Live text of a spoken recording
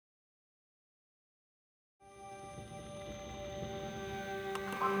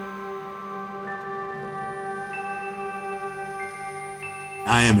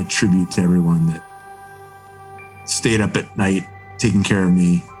I am a tribute to everyone that stayed up at night taking care of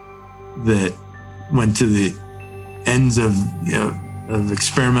me, that went to the ends of, of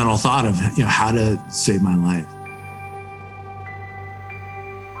experimental thought of, how to save my life.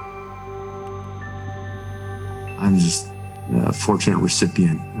 I'm just a fortunate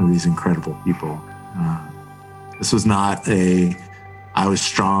recipient of these incredible people. This was not I was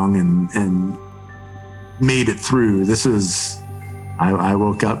strong and made it through. This is, I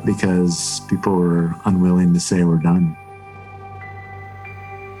woke up because people were unwilling to say we're done.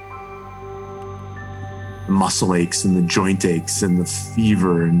 The muscle aches and the joint aches and the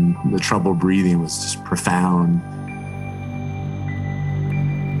fever and the trouble breathing was just profound.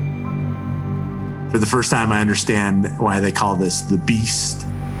 For the first time, I understand why they call this the beast.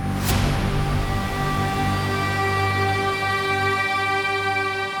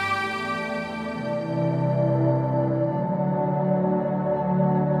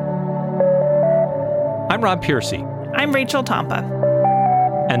 I'm Rob Piercy. I'm Rachel Tompa.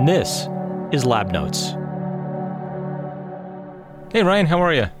 And this is Lab Notes. Hey, Ryan, how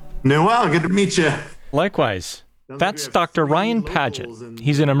are you? Doing well. Good to meet you. Likewise. That's Dr. Ryan Paget.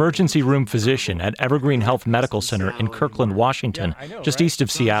 He's an emergency room physician at Evergreen Health Medical Center in Kirkland, Washington, just east of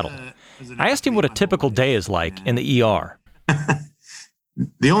Seattle. I asked him what a typical day is like in the ER.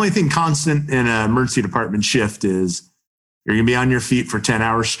 The only thing constant in an emergency department shift is you're going to be on your feet for 10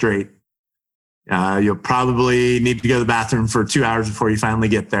 hours straight. You'll probably need to go to the bathroom for 2 hours before you finally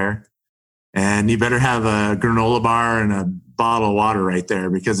get there. And you better have a granola bar and a bottle of water right there,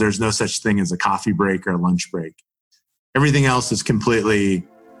 because there's no such thing as a coffee break or a lunch break. Everything else is completely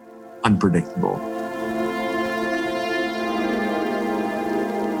unpredictable.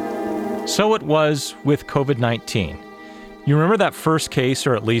 So it was with COVID-19. You remember that first case,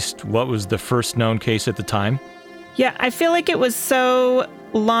 or at least what was the first known case at the time? Yeah, I feel like it was so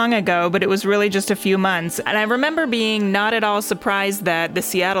long ago, but it was really just a few months. And I remember being not at all surprised that the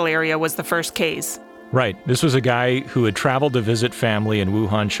Seattle area was the first case. Right. This was a guy who had traveled to visit family in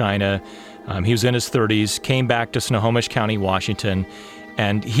Wuhan, China. He was in his 30s, came back to Snohomish County, Washington,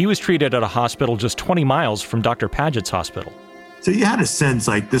 and he was treated at a hospital just 20 miles from Dr. Paget's hospital. So you had a sense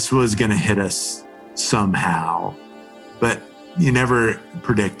like this was going to hit us somehow, but you never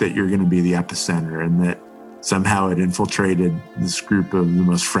predict that you're going to be the epicenter and that somehow it infiltrated this group of the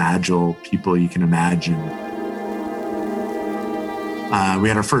most fragile people you can imagine. We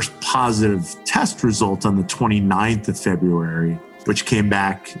had our first positive test result on the 29th of February, which came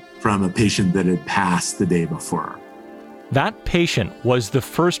back from a patient that had passed the day before. That patient was the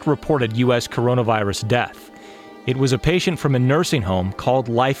first reported U.S. coronavirus death. It was a patient from a nursing home called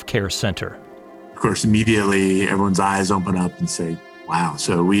Life Care Center. Of course, immediately everyone's eyes open up and say, wow.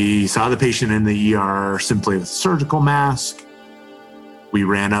 So we saw the patient in the ER simply with a surgical mask. We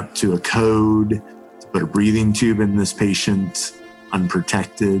ran up to a code to put a breathing tube in this patient,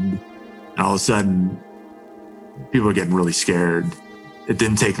 unprotected. And all of a sudden, people are getting really scared. It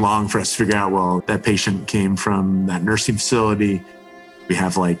didn't take long for us to figure out, well, that patient came from that nursing facility. We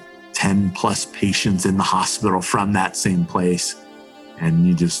have like 10 plus patients in the hospital from that same place. And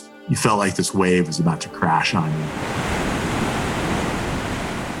you felt like this wave was about to crash on you.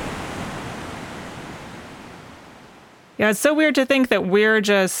 Yeah, it's so weird to think that we were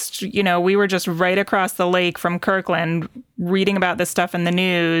just right across the lake from Kirkland reading about this stuff in the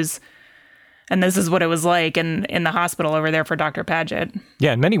news. And this is what it was like in the hospital over there for Dr. Paget.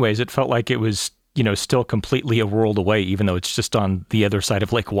 Yeah, in many ways, it felt like it was, still completely a world away, even though it's just on the other side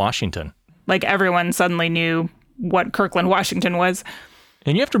of Lake Washington. Like everyone suddenly knew what Kirkland, Washington was.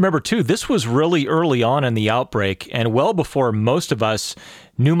 And you have to remember, too, this was really early on in the outbreak and well before most of us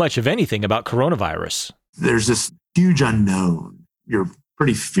knew much of anything about coronavirus. There's this huge unknown. You're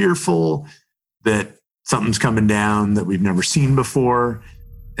pretty fearful that something's coming down that we've never seen before.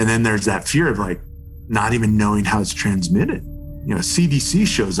 And then there's that fear of like not even knowing how it's transmitted. CDC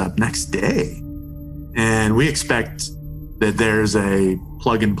shows up next day and we expect that there's a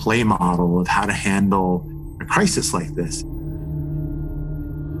plug and play model of how to handle a crisis like this.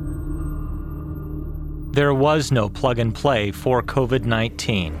 There was no plug and play for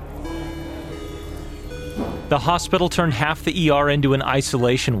COVID-19. The hospital turned half the ER into an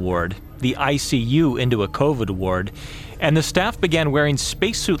isolation ward, the ICU into a COVID ward, and the staff began wearing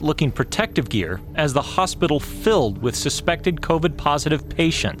spacesuit-looking protective gear as the hospital filled with suspected COVID-positive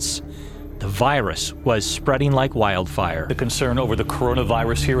patients. The virus was spreading like wildfire. The concern over the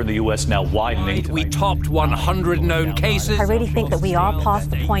coronavirus here in the U.S. now widening. We topped 100 known cases. I really think that we are past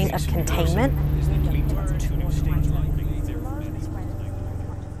the point of containment.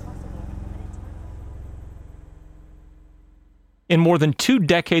 In more than 2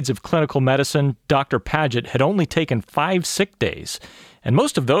 decades of clinical medicine, Dr. Paget had only taken 5 sick days, and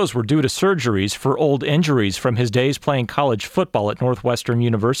most of those were due to surgeries for old injuries from his days playing college football at Northwestern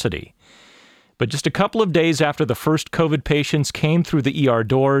University. But just a couple of days after the first COVID patients came through the ER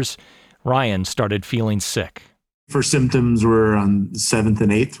doors, Ryan started feeling sick. First symptoms were on the 7th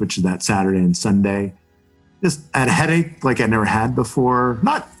and 8th, which is that Saturday and Sunday. Just had a headache like I never had before.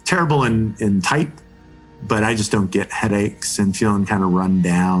 Not terrible in type, but I just don't get headaches and feeling kind of run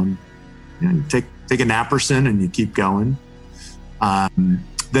down. You take a naproxen and you keep going.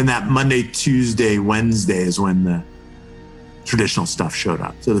 Then that Monday, Tuesday, Wednesday is when the traditional stuff showed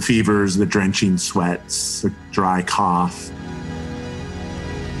up. So the fevers, the drenching sweats, the dry cough.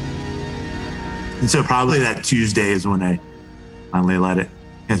 And so probably that Tuesday is when I finally let it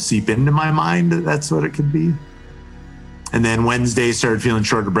kind of seep into my mind that that's what it could be. And then Wednesday started feeling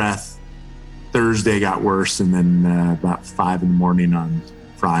short of breath. Thursday got worse. And then about 5 a.m. on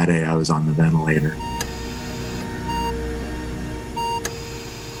Friday, I was on the ventilator.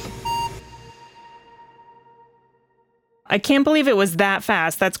 I can't believe it was that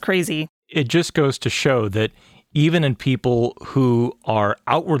fast. That's crazy. It just goes to show that even in people who are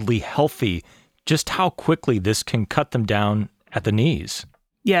outwardly healthy, just how quickly this can cut them down at the knees.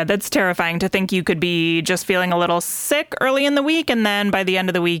 Yeah, that's terrifying to think you could be just feeling a little sick early in the week, and then by the end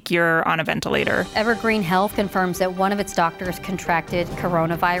of the week, you're on a ventilator. Evergreen Health confirms that one of its doctors contracted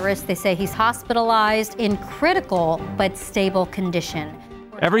coronavirus. They say he's hospitalized in critical but stable condition.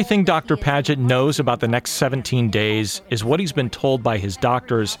 Everything Dr. Paget knows about the next 17 days is what he's been told by his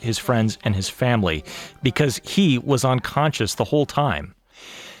doctors, his friends, and his family, because he was unconscious the whole time.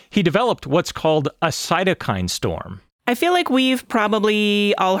 He developed what's called a cytokine storm. I feel like we've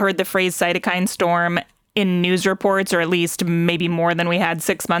probably all heard the phrase cytokine storm in news reports, or at least maybe more than we had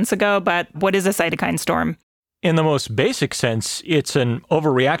 6 months ago. But what is a cytokine storm? In the most basic sense, it's an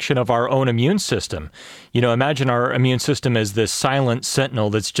overreaction of our own immune system. Imagine our immune system as this silent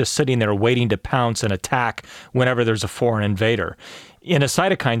sentinel that's just sitting there waiting to pounce and attack whenever there's a foreign invader. In a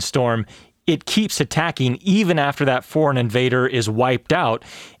cytokine storm, it keeps attacking even after that foreign invader is wiped out,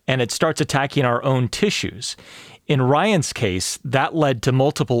 and it starts attacking our own tissues. In Ryan's case, that led to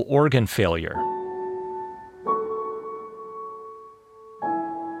multiple organ failure.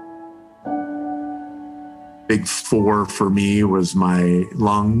 Big 4 for me was my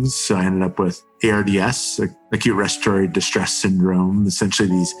lungs. So I ended up with ARDS, acute respiratory distress syndrome, essentially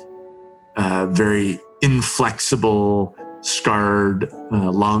these very inflexible, scarred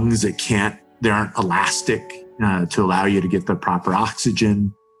lungs that they aren't elastic to allow you to get the proper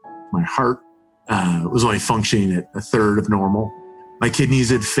oxygen. My heart was only functioning at 1/3 of normal. My kidneys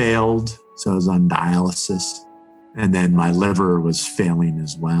had failed, so I was on dialysis. And then my liver was failing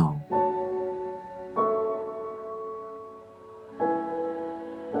as well.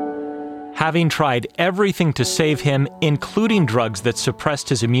 Having tried everything to save him, including drugs that suppressed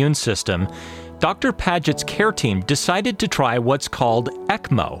his immune system, Dr. Paget's care team decided to try what's called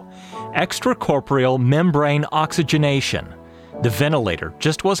ECMO, extracorporeal membrane oxygenation. The ventilator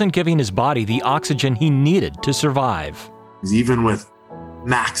just wasn't giving his body the oxygen he needed to survive. Even with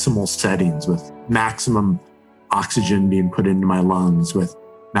maximal settings, with maximum oxygen being put into my lungs, with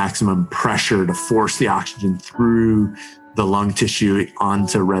maximum pressure to force the oxygen through the lung tissue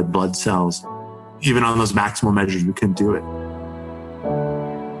onto red blood cells. Even on those maximal measures, we couldn't do it.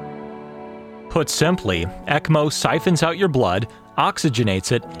 Put simply, ECMO siphons out your blood,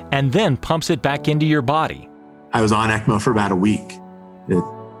 oxygenates it, and then pumps it back into your body. I was on ECMO for about a week. It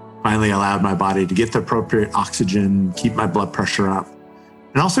finally allowed my body to get the appropriate oxygen, keep my blood pressure up,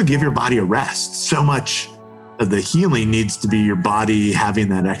 and also give your body a rest. So much of the healing needs to be your body having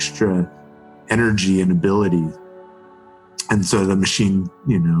that extra energy and ability. And so the machine,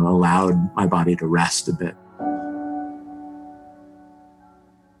 allowed my body to rest a bit.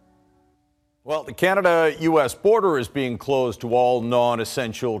 Well, the Canada-U.S. border is being closed to all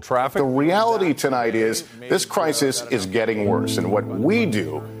non-essential traffic. The reality tonight is this crisis is getting worse, and what we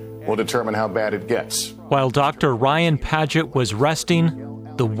do will determine how bad it gets. While Dr. Ryan Paget was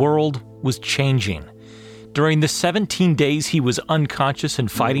resting, the world was changing. During the 17 days he was unconscious and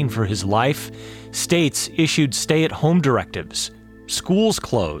fighting for his life, states issued stay-at-home directives. Schools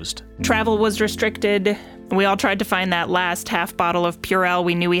closed. Travel was restricted. We all tried to find that last half bottle of Purell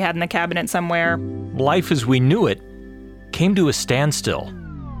we knew we had in the cabinet somewhere. Life as we knew it came to a standstill.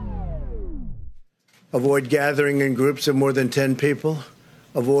 Avoid gathering in groups of more than 10 people.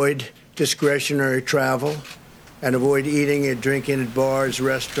 Avoid discretionary travel. And avoid eating and drinking at bars,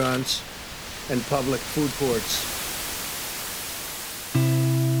 restaurants, and public food courts.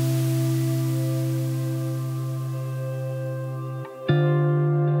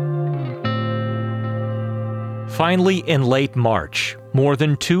 Finally, in late March, more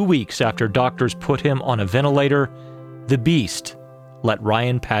than 2 weeks after doctors put him on a ventilator, the beast let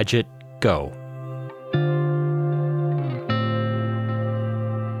Ryan Paget go.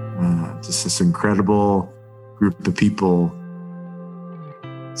 Just this incredible group of people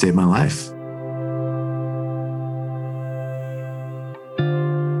saved my life.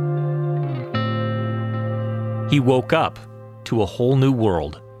 He woke up to a whole new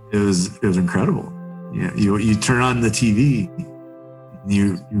world. It was incredible. Yeah, you turn on the TV, and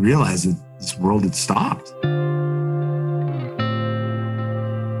you realize that this world had stopped.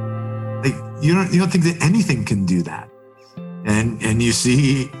 Like you don't think that anything can do that, and you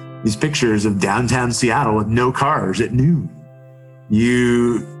see these pictures of downtown Seattle with no cars at noon.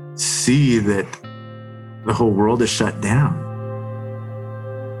 You see that the whole world is shut down.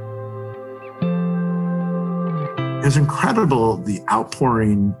 It was incredible, the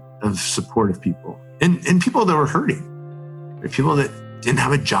outpouring of supportive people and people that were hurting, people that didn't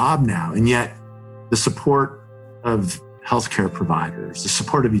have a job now, and yet the support of healthcare providers, the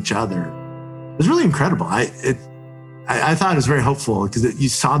support of each other, was really incredible. I thought it was very hopeful because you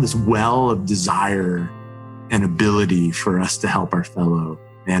saw this well of desire and ability for us to help our fellow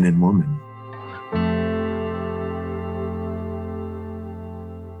man and woman.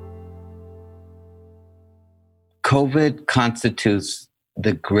 COVID constitutes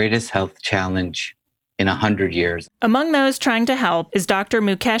the greatest health challenge in 100 years. Among those trying to help is Dr.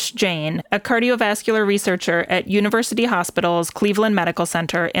 Mukesh Jain, a cardiovascular researcher at University Hospital's Cleveland Medical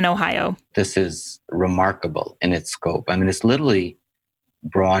Center in Ohio. This is remarkable in its scope. I mean, it's literally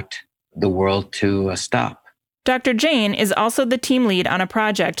brought the world to a stop. Dr. Jain is also the team lead on a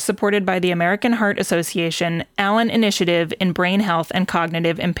project supported by the American Heart Association Allen Initiative in Brain Health and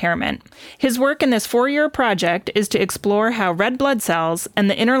Cognitive Impairment. His work in this 4-year project is to explore how red blood cells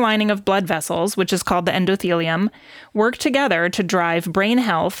and the inner lining of blood vessels, which is called the endothelium, work together to drive brain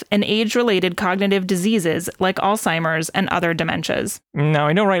health and age-related cognitive diseases like Alzheimer's and other dementias. Now,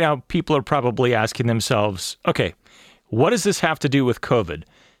 I know right now people are probably asking themselves, okay, what does this have to do with COVID?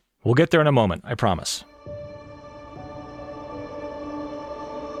 We'll get there in a moment, I promise.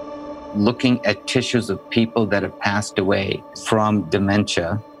 Looking at tissues of people that have passed away from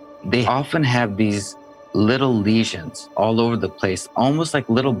dementia, they often have these little lesions all over the place, almost like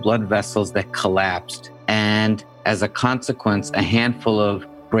little blood vessels that collapsed. And as a consequence, a handful of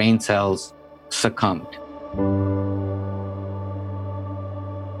brain cells succumbed.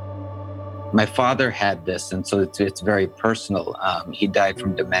 My father had this, and so it's very personal. He died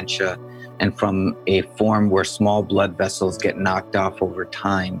from dementia and from a form where small blood vessels get knocked off over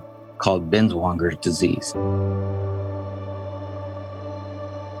time, called Binswanger's disease.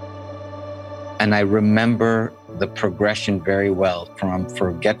 And I remember the progression very well, from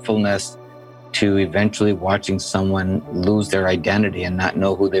forgetfulness to eventually watching someone lose their identity and not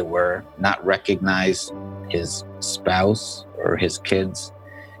know who they were, not recognize his spouse or his kids,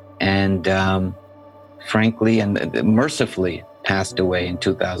 and frankly and mercifully passed away in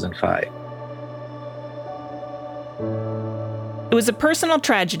 2005. It was a personal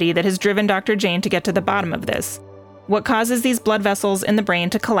tragedy that has driven Dr. Jain to get to the bottom of this. What causes these blood vessels in the brain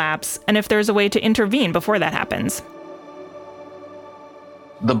to collapse, and if there's a way to intervene before that happens.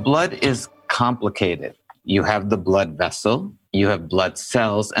 The blood is complicated. You have the blood vessel, you have blood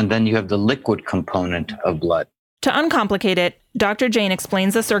cells, and then you have the liquid component of blood. To uncomplicate it, Dr. Jain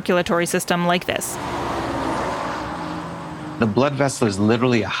explains the circulatory system like this. The blood vessel is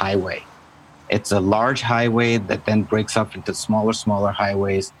literally a highway. It's a large highway that then breaks up into smaller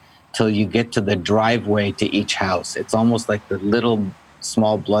highways till you get to the driveway to each house. It's almost like the little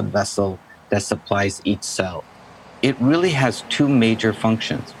small blood vessel that supplies each cell. It really has two major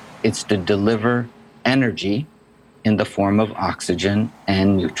functions. It's to deliver energy in the form of oxygen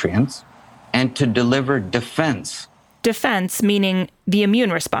and nutrients, and to deliver defense. Defense meaning the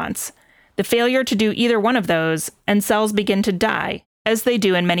immune response. The failure to do either one of those, and cells begin to die, as they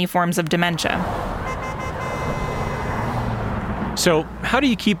do in many forms of dementia. So, how do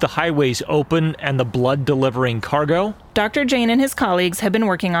you keep the highways open and the blood-delivering cargo? Dr. Jain and his colleagues have been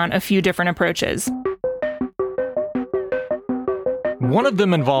working on a few different approaches. One of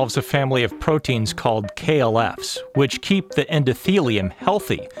them involves a family of proteins called KLFs, which keep the endothelium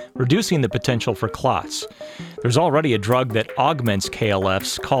healthy, reducing the potential for clots. There's already a drug that augments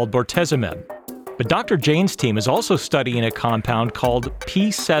KLFs called bortezomib. But Dr. Jain's team is also studying a compound called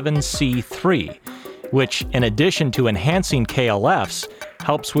P7C3, which, in addition to enhancing KLFs,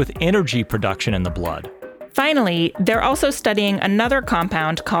 helps with energy production in the blood. Finally, they're also studying another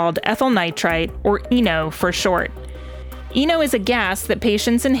compound called ethyl nitrite, or ENO for short. ENO is a gas that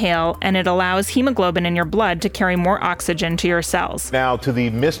patients inhale, and it allows hemoglobin in your blood to carry more oxygen to your cells. Now to the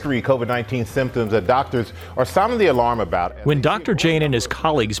mystery COVID-19 symptoms that doctors are sounding the alarm about. When Dr. Jain and his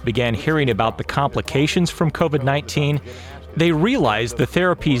colleagues began hearing about the complications from COVID-19, they realized the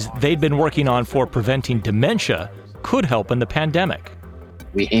therapies they'd been working on for preventing dementia could help in the pandemic.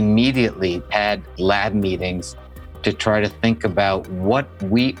 We immediately had lab meetings to try to think about what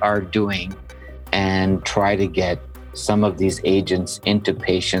we are doing and try to get some of these agents into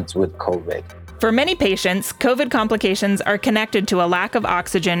patients with COVID. For many patients, COVID complications are connected to a lack of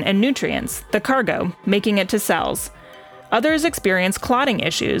oxygen and nutrients, the cargo, making it to cells. Others experience clotting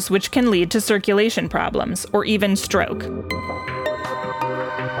issues, which can lead to circulation problems or even stroke.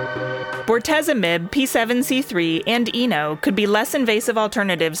 Bortezomib, P7C3, and ENO could be less invasive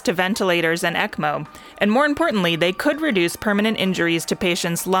alternatives to ventilators and ECMO, and more importantly, they could reduce permanent injuries to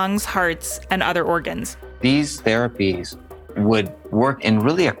patients' lungs, hearts, and other organs. These therapies would work in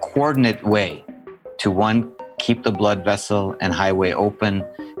really a coordinate way to, one, keep the blood vessel and highway open,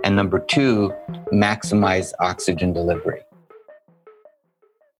 and number two, maximize oxygen delivery.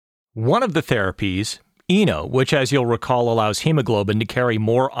 One of the therapies, ENO, which as you'll recall allows hemoglobin to carry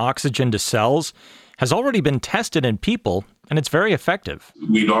more oxygen to cells, has already been tested in people, and it's very effective.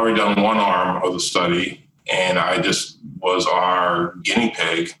 We'd already done one arm of the study, and I just was our guinea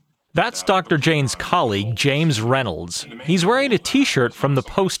pig. That's Dr. Jain's colleague, James Reynolds. He's wearing a T-shirt from the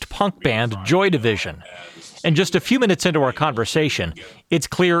post-punk band Joy Division. And just a few minutes into our conversation, it's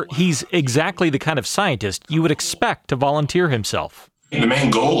clear he's exactly the kind of scientist you would expect to volunteer himself. The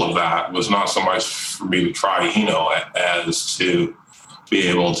main goal of that was not so much for me to try ENO as to be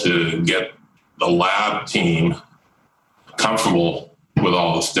able to get the lab team comfortable with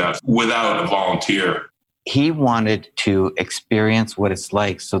all the steps without a volunteer. He wanted to experience what it's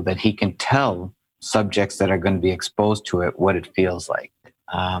like so that he can tell subjects that are going to be exposed to it what it feels like.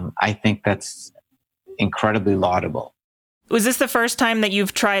 I think that's incredibly laudable. Was this the first time that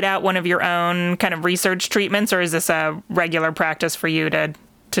you've tried out one of your own kind of research treatments, or is this a regular practice for you to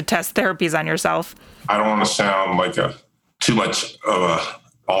test therapies on yourself? I don't want to sound like too much of a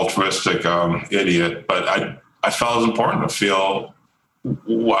altruistic idiot, but I felt it was important to feel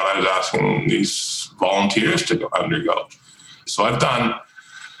what I was asking these volunteers to undergo. So I've done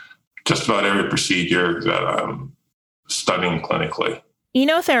just about every procedure that I'm studying clinically.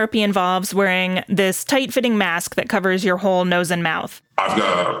 ENO therapy involves wearing this tight-fitting mask that covers your whole nose and mouth. I've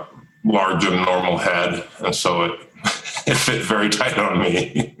got a larger than normal head, and so it fit very tight on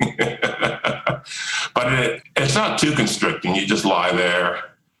me. But it's not too constricting. You just lie there,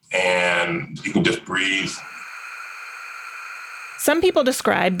 and you can just breathe. Some people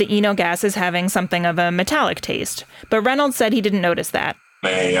describe the ENO gas as having something of a metallic taste, but Reynolds said he didn't notice that.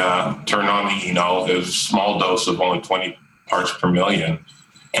 They turned on the ENO. It was a small dose of only 20 parts per million.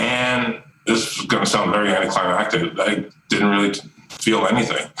 And this is going to sound very anticlimactic. I didn't really feel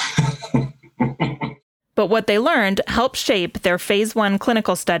anything. But what they learned helped shape their phase 1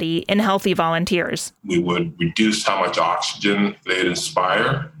 clinical study in healthy volunteers. We would reduce how much oxygen they'd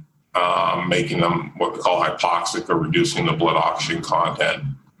inspire, making them what we call hypoxic or reducing the blood oxygen content,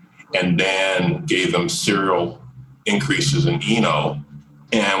 and then gave them serial increases in ENO.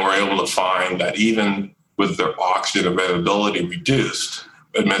 And we're able to find that even with their oxygen availability reduced,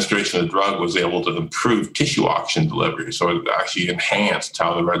 administration of the drug was able to improve tissue oxygen delivery. So it actually enhanced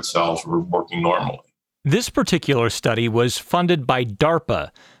how the red cells were working normally. This particular study was funded by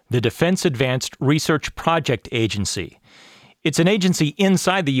DARPA, the Defense Advanced Research Project Agency. It's an agency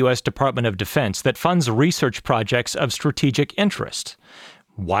inside the U.S. Department of Defense that funds research projects of strategic interest.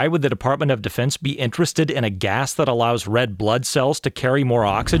 Why would the Department of Defense be interested in a gas that allows red blood cells to carry more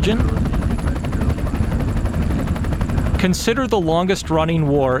oxygen? Consider the longest-running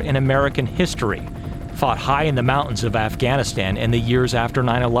war in American history, fought high in the mountains of Afghanistan in the years after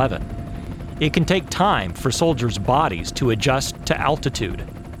 9/11. It can take time for soldiers' bodies to adjust to altitude.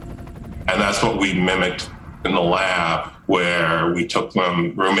 And that's what we mimicked in the lab, where we took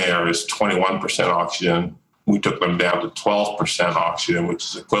them, room air is 21% oxygen. We took them down to 12% oxygen, which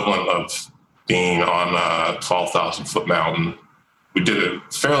is equivalent of being on a 12,000-foot mountain. We did it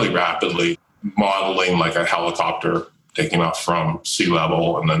fairly rapidly, modeling like a helicopter taking off from sea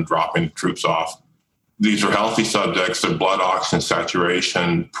level and then dropping troops off. These are healthy subjects. Their blood oxygen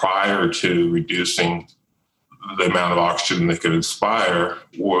saturation prior to reducing the amount of oxygen they could inspire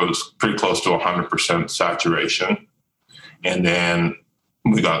was pretty close to 100% saturation. And then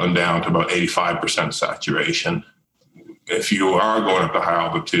we got them down to about 85% saturation. If you are going up to high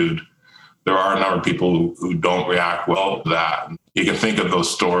altitude, there are a number of people who don't react well to that. You can think of those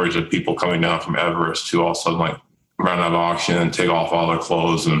stories of people coming down from Everest who all of a sudden run out of oxygen and take off all their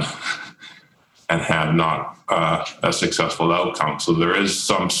clothes and have not a successful outcome. So there is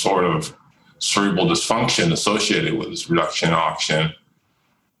some sort of cerebral dysfunction associated with this reduction in oxygen.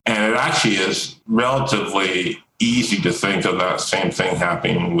 And it actually is relatively easy to think of that same thing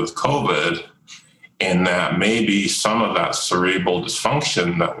happening with COVID, in that maybe some of that cerebral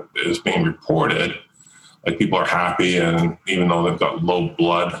dysfunction that is being reported, like people are happy and even though they've got low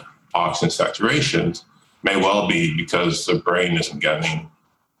blood oxygen saturations, may well be because the brain isn't getting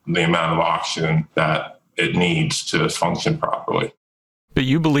the amount of oxygen that it needs to function properly. But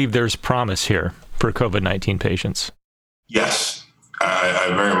you believe there's promise here for COVID-19 patients? Yes,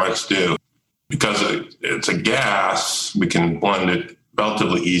 I very much do. Because it's a gas, we can blend it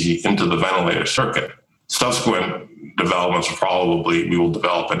relatively easy into the ventilator circuit. Subsequent developments are probably, we will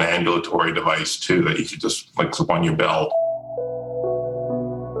develop an ambulatory device too that you could just clip on your belt.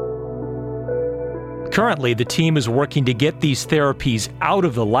 Currently, the team is working to get these therapies out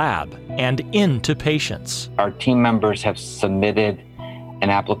of the lab and into patients. Our team members have submitted an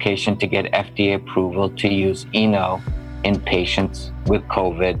application to get FDA approval to use Eno in patients with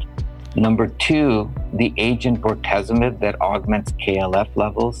COVID. Number two, the agent bortezomib that augments KLF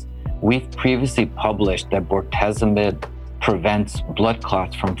levels. We've previously published that bortezomib prevents blood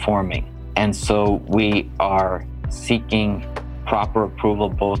clots from forming. And so we are seeking proper approval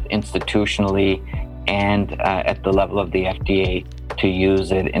both institutionally and at the level of the FDA to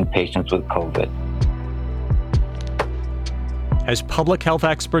use it in patients with COVID. As public health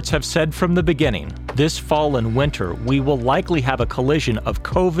experts have said from the beginning, this fall and winter, we will likely have a collision of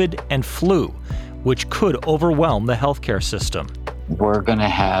COVID and flu, which could overwhelm the healthcare system. We're going to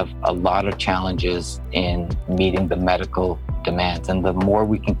have a lot of challenges in meeting the medical demands. And the more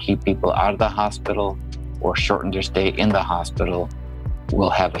we can keep people out of the hospital or shorten their stay in the hospital, will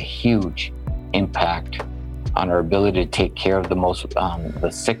have a huge impact on our ability to take care of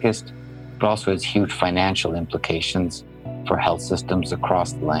the sickest, but also has huge financial implications for health systems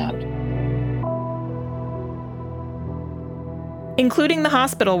across the land. Including the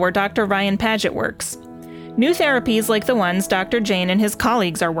hospital where Dr. Ryan Paget works. New therapies like the ones Dr. Jain and his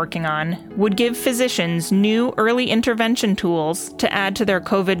colleagues are working on would give physicians new early intervention tools to add to their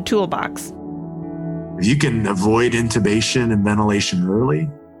COVID toolbox. If you can avoid intubation and ventilation early,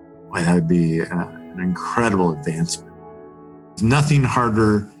 well, that would be an incredible advancement. There's nothing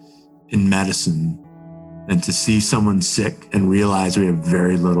harder in medicine than to see someone sick and realize we have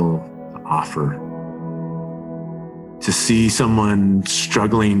very little to offer. To see someone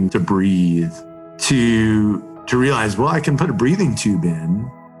struggling to breathe, to realize, well, I can put a breathing tube in,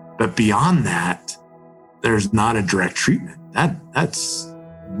 but beyond that, there's not a direct treatment. That's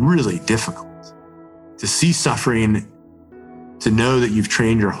really difficult. To see suffering, to know that you've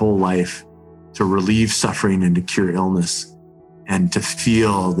trained your whole life to relieve suffering and to cure illness, and to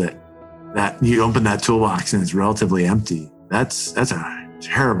feel that you open that toolbox and it's relatively empty, that's a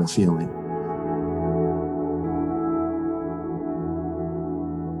terrible feeling.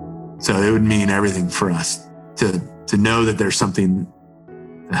 So it would mean everything for us to know that there's something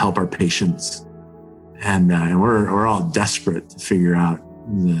to help our patients. And we're all desperate to figure out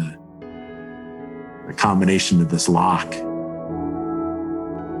the combination of this lock.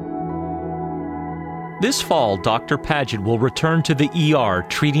 This fall, Dr. Paget will return to the ER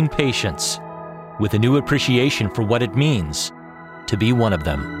treating patients with a new appreciation for what it means to be one of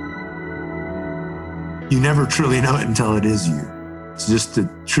them. You never truly know it until it is you. It's just to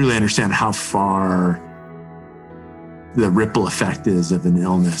truly understand how far the ripple effect is of an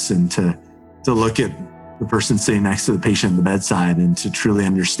illness, and to look at the person sitting next to the patient at the bedside and to truly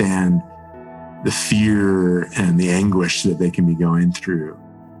understand the fear and the anguish that they can be going through.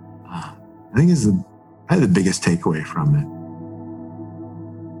 I think is probably the biggest takeaway from it.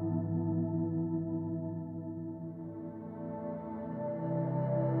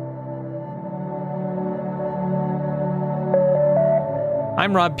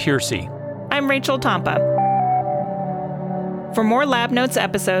 I'm Rob Piercy. I'm Rachel Tampa. For more Lab Notes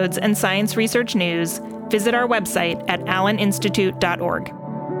episodes and science research news, visit our website at alleninstitute.org.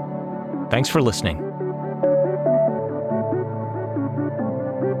 Thanks for listening.